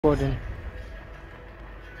Gordon.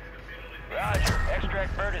 Roger.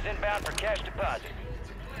 Extract bird is inbound for cash deposit.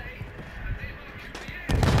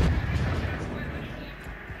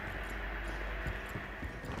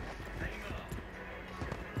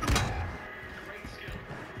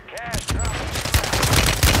 Cash dropping.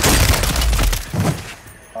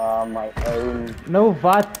 My aim. No,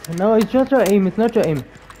 what? No, it's not your aim. It's not your aim.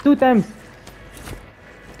 Two times.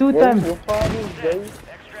 Two times.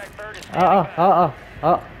 Extract bird is standing by.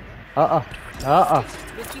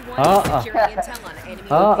 Wiki 1 is securing intel on enemy.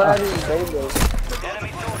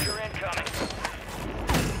 Enemy soldier incoming.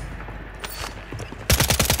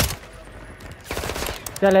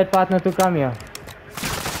 Tell that partner to come here.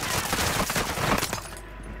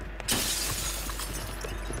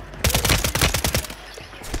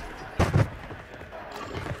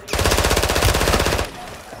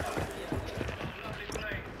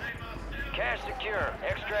 Cash secure.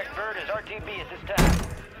 Extract bird is RTB at this time.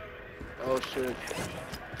 Oh shit.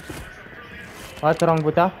 What's wrong,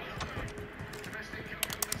 Buta?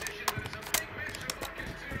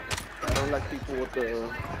 I don't like people with the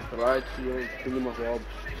right shield, beam of orbs.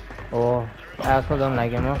 Oh, I also don't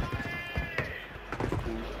like him. Huh?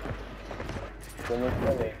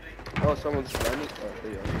 Oh, someone's running. Oh,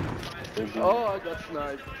 there you are. Oh, I got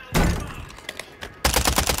sniped.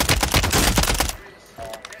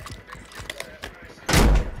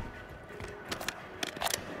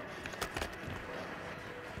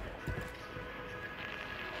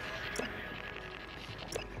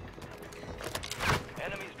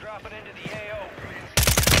 Enemies dropping into the AO.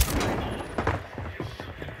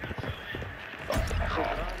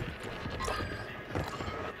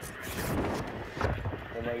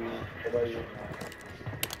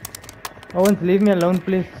 Owens, leave me alone,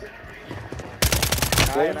 please.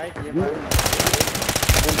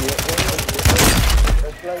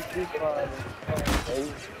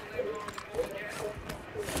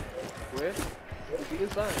 Where?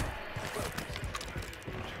 Inside.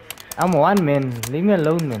 I'm one man. Leave me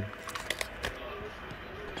alone, man.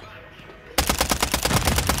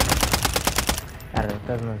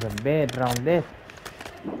 That was a bad round there.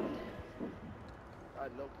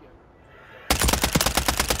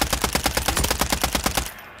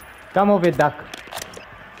 Come off it, duck.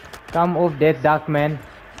 Come off that duck, man.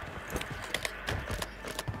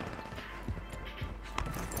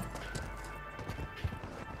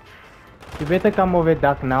 You better come off it,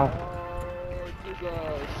 duck now.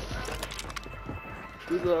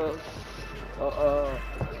 Jesus.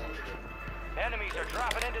 Enemies are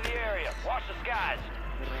dropping into the area. Watch the skies.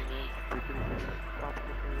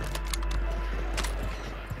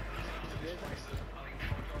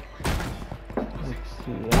 Let's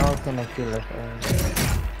see, how can I kill us?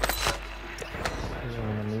 I'm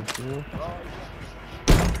gonna need you.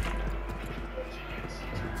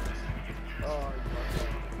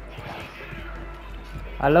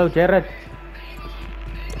 Hello, Jared.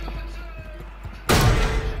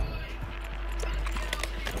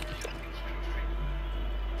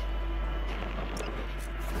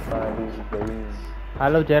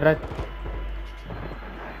 Hello, Jared.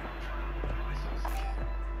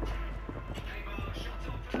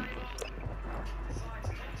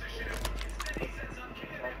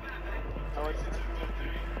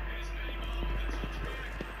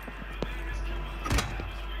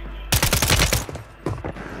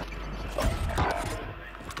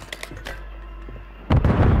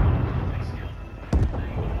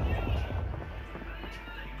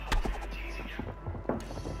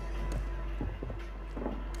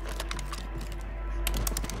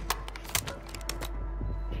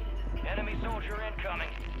 Enemy soldier incoming.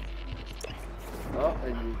 Oh,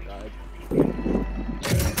 and you died.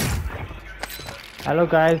 Hello,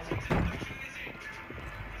 guys.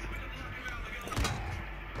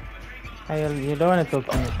 Hey, you don't want to talk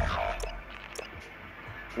to me.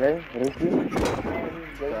 Guys,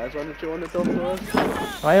 why don't you want to talk to us?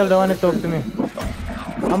 Why you don't want to talk to me?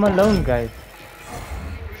 I'm alone, guys.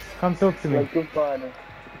 Come talk to me.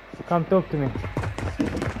 Come talk to me.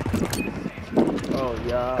 Oh,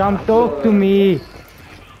 yeah. Come talk to me.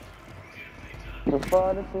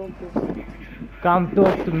 Come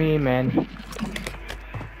talk to me, man.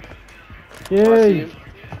 Yay.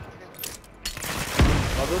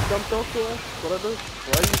 Others come talk to us, brothers.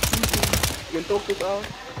 Why are you speaking? You can talk this out.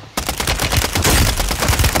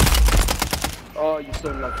 Oh, you're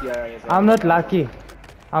so lucky. Yeah. I'm not lucky.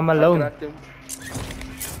 I'm alone. cracked him.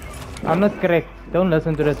 I'm not correct. Don't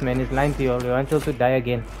listen to this man. He's lying to you. He wants you to die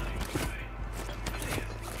again.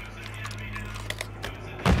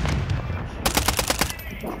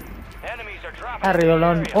 Enemies are dropping. I roll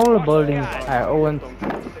on all the buildings. I own.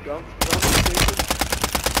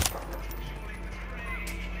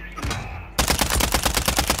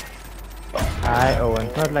 I Owen,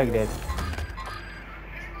 not like that.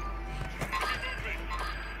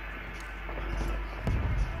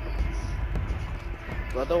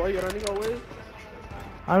 Brother, why are you running away?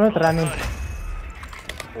 I'm not running.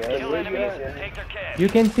 Kill where you enemies. at? Take their cash. You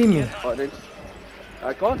can see me. Oh, then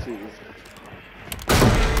I can't see you.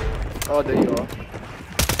 Oh, there you are.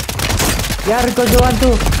 Yar, because you want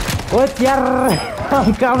to. What, Yar?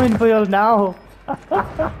 I'm coming for you now.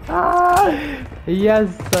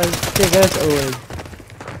 Yes, take us Owen.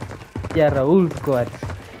 Yeah, Raul squad.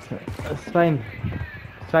 It's fine.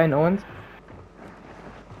 It's fine, Owens.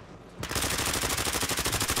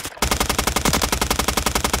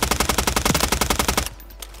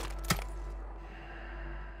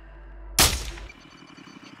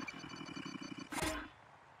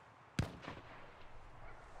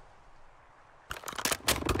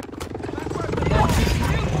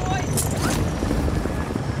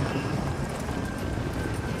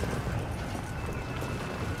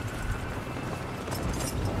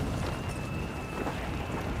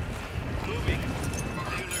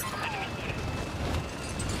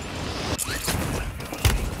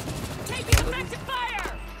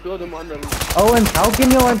 Throw them under. Owens, how can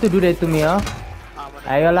you want to do that to me, huh?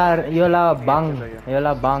 Yola bang.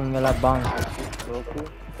 Yola bang.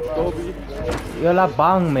 Toby. Yola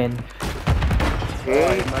bang, man.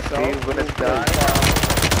 Hey, you're gonna die.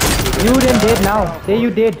 You then dead now. There you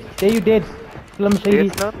dead. Slim Shady.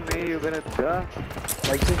 It's not me, you're gonna die.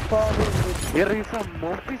 Like this father. Here is a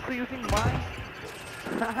Moffie using mine.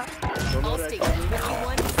 All stations, Wiki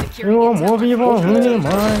 1 securing You intel movie on for enemy me,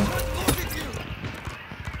 man.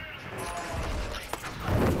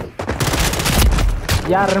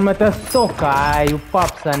 Yar mata soka, you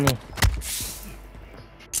pops, Sunny.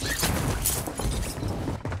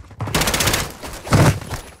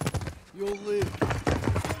 You'll live.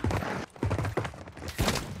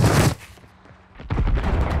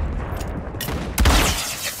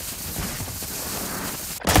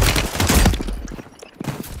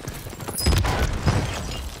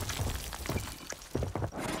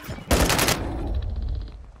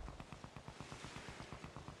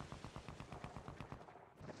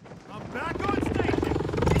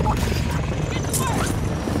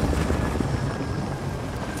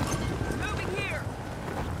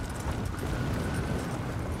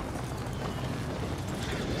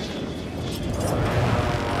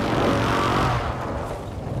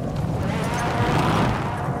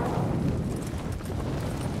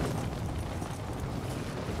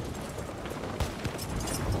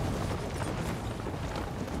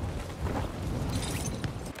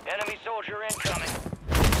 Enemy soldier incoming.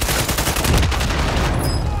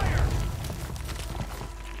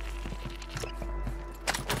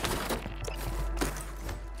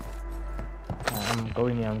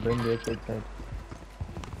 I'm going to the exit side.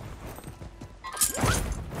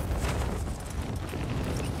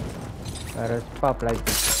 Let's pop like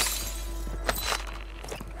this.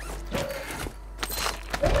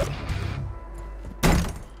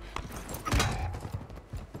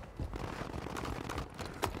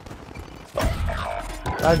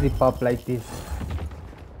 Why does it pop like this?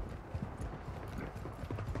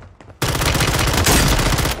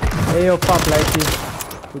 Hey, yo, pop like this.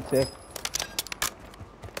 Good save.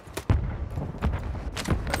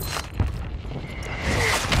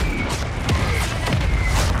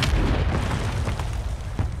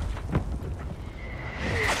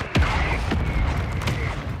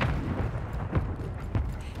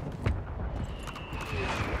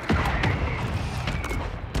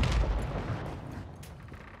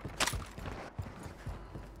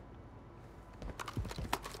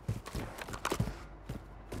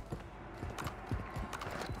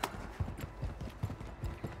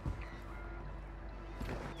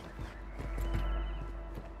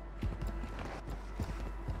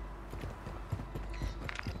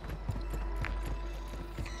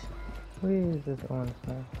 Where is this on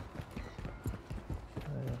side?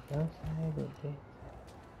 Left side of this.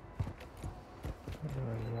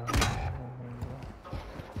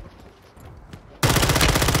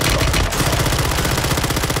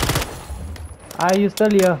 Are you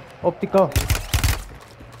still here? Optical.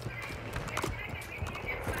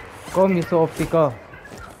 Come, you so optical.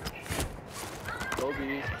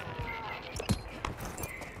 Toby.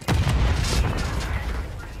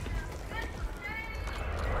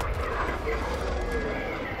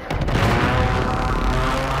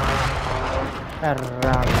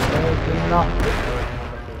 No.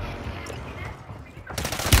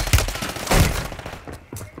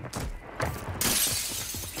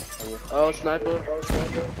 Oh, sniper.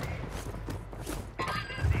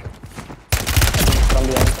 From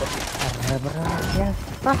the Yes.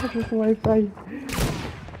 This Wi-Fi.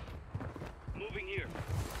 Moving here.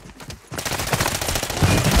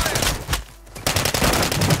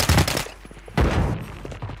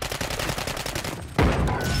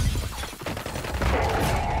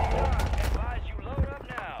 Advise you load up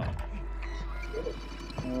now.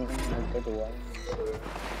 Moving here.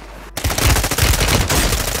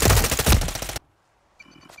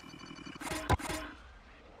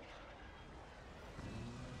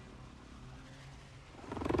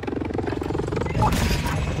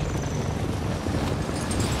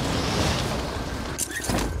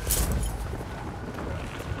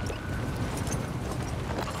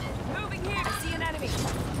 I see an enemy.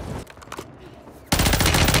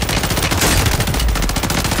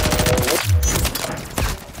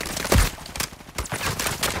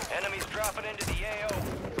 Enemies dropping into the AO.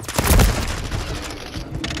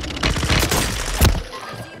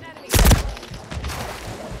 I see an enemy.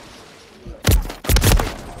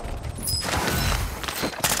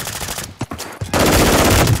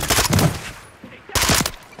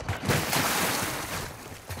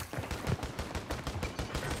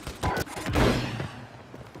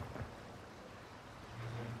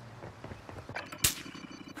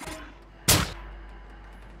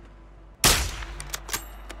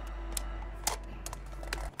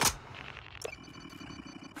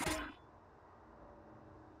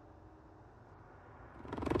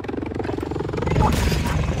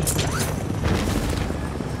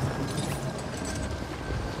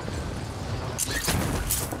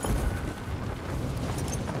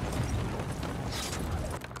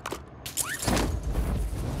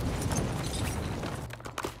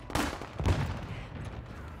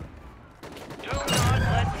 Do not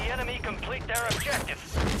let the enemy complete their objective.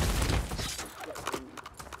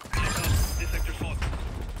 This sector's hot.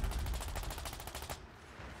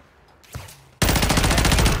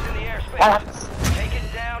 Enemies in the airspace. Take it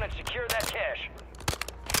down and secure that cache.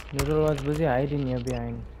 Noodle was busy hiding here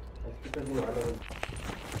behind.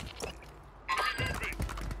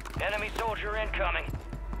 Enemy soldier incoming.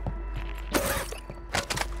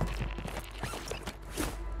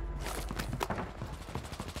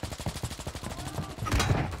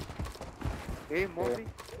 Hey, Moffie.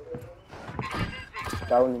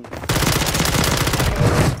 Down.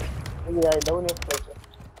 Yeah, down is closer.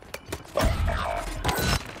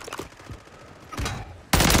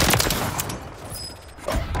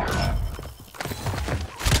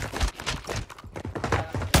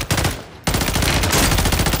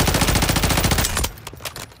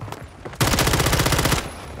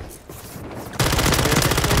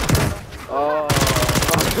 Oh,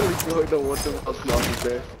 I'm really going to want to fuck Moffie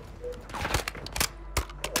there.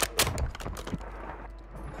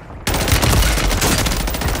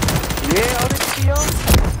 Yeah, how did you feel?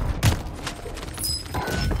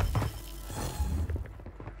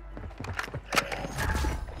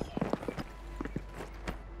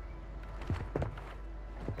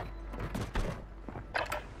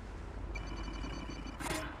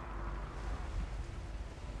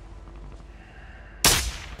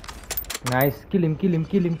 Nice. Kill him, kill him,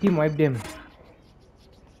 kill him. Team wiped him.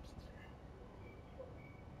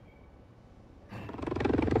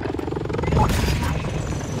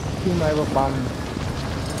 Team, I have a bomb.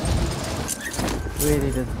 Where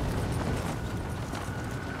is it?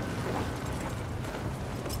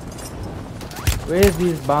 Where's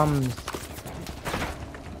these bombs?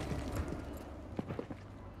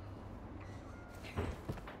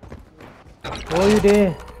 Oh, you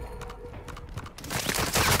there?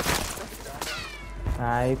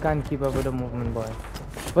 Ah, you can't keep up with the movement, boy.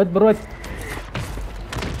 What, bro?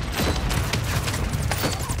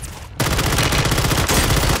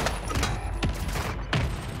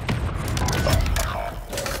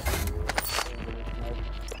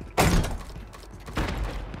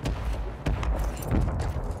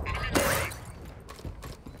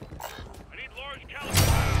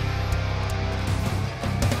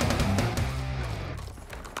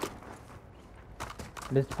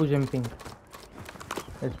 Let's push him pink.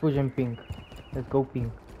 Let's push him pink. Let's go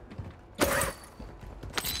pink.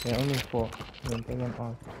 Yeah, only 4. Then take him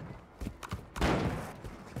out.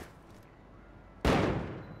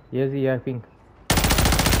 Yes, yeah, pink.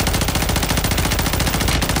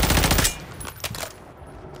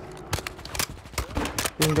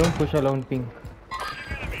 Pink, don't push alone, pink.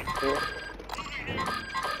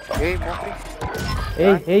 Hey, Moffie.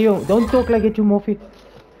 Hey, yo, don't talk like it, you Moffie.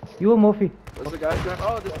 You a Moffie. What's the guy going?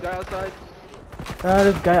 Oh, this guy outside. Ah,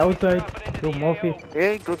 this guy outside. You Moffie.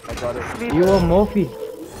 Hey, good. I got it. Sleep. You a Moffie.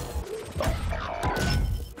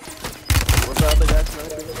 What's the other guy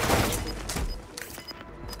sniping?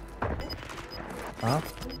 Huh?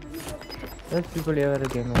 There's people here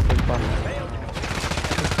again. Okay, pop.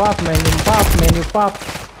 You pop, man. You pop, man. You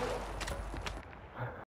pop.